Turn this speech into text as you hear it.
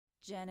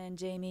Jen and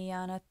Jamie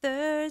on a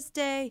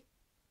Thursday.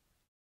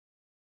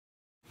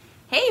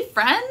 Hey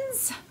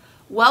friends,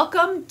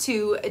 welcome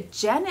to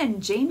Jen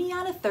and Jamie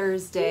on a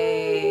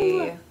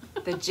Thursday.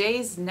 Ooh. The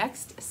J's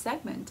next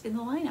segment in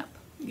the lineup.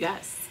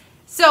 Yes.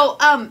 So,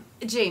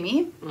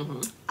 Jamie,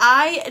 Mm-hmm.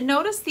 I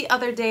noticed the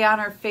other day on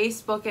our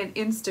Facebook and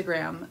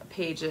Instagram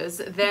pages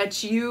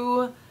that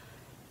you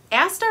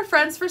asked our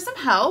friends for some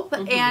help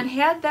and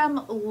had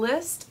them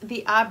list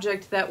the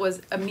object that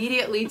was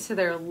immediately to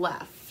their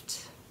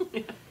left.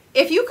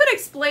 If you could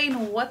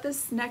explain what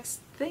this next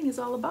thing is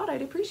all about,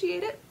 I'd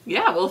appreciate it.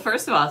 Yeah, well,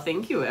 first of all,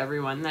 thank you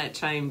everyone that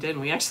chimed in.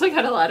 We actually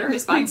got a lot of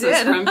responses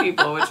from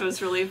people, which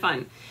was really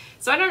fun.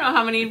 So I don't know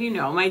how many of you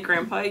know, my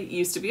grandpa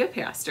used to be a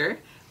pastor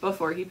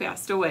before he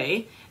passed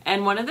away.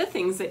 And one of the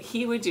things that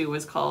he would do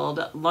was called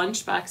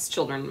lunchbox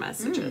children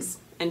messages.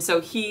 And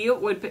so he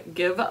would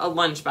give a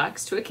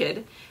lunchbox to a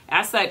kid,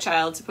 ask that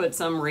child to put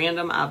some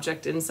random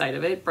object inside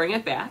of it, bring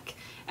it back,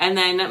 and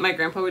then my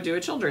grandpa would do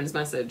a children's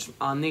message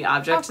on the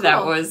object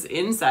that was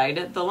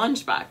inside the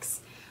lunchbox.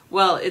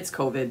 Well, it's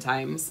COVID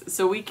times,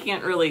 so we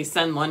can't really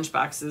send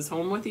lunchboxes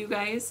home with you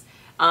guys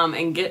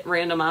and get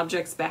random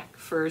objects back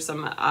for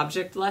some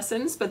object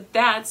lessons, but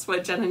that's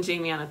what Jen and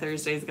Jamie on a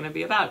Thursday is going to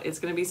be about. It's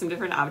going to be some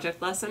different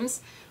object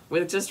lessons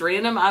with just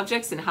random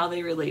objects and how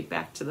they relate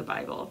back to the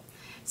Bible.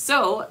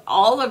 So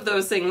all of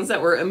those things that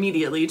were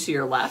immediately to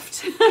your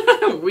left,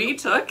 we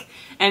took,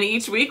 and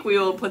each week we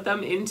will put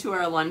them into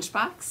our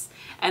lunchbox,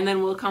 and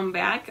then we'll come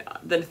back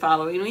the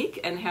following week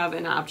and have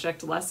an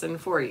object lesson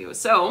for you.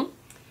 So,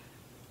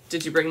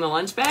 did you bring the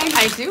lunch bag?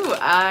 I do.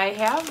 I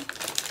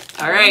have.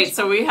 All right,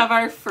 so we have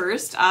our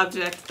first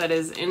object that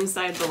is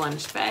inside the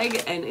lunch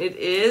bag, and it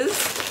is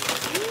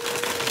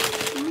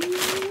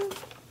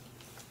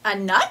A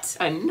nut?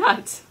 a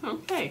nut.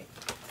 Okay.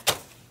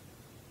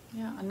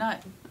 Yeah, a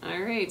nut. All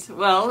right.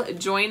 Well,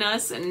 join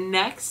us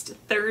next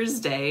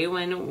Thursday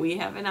when we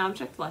have an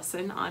object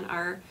lesson on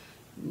our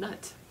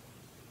nut.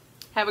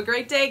 Have a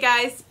great day,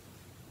 guys.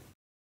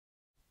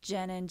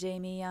 Jen and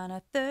Jamie on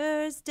a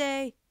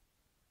Thursday.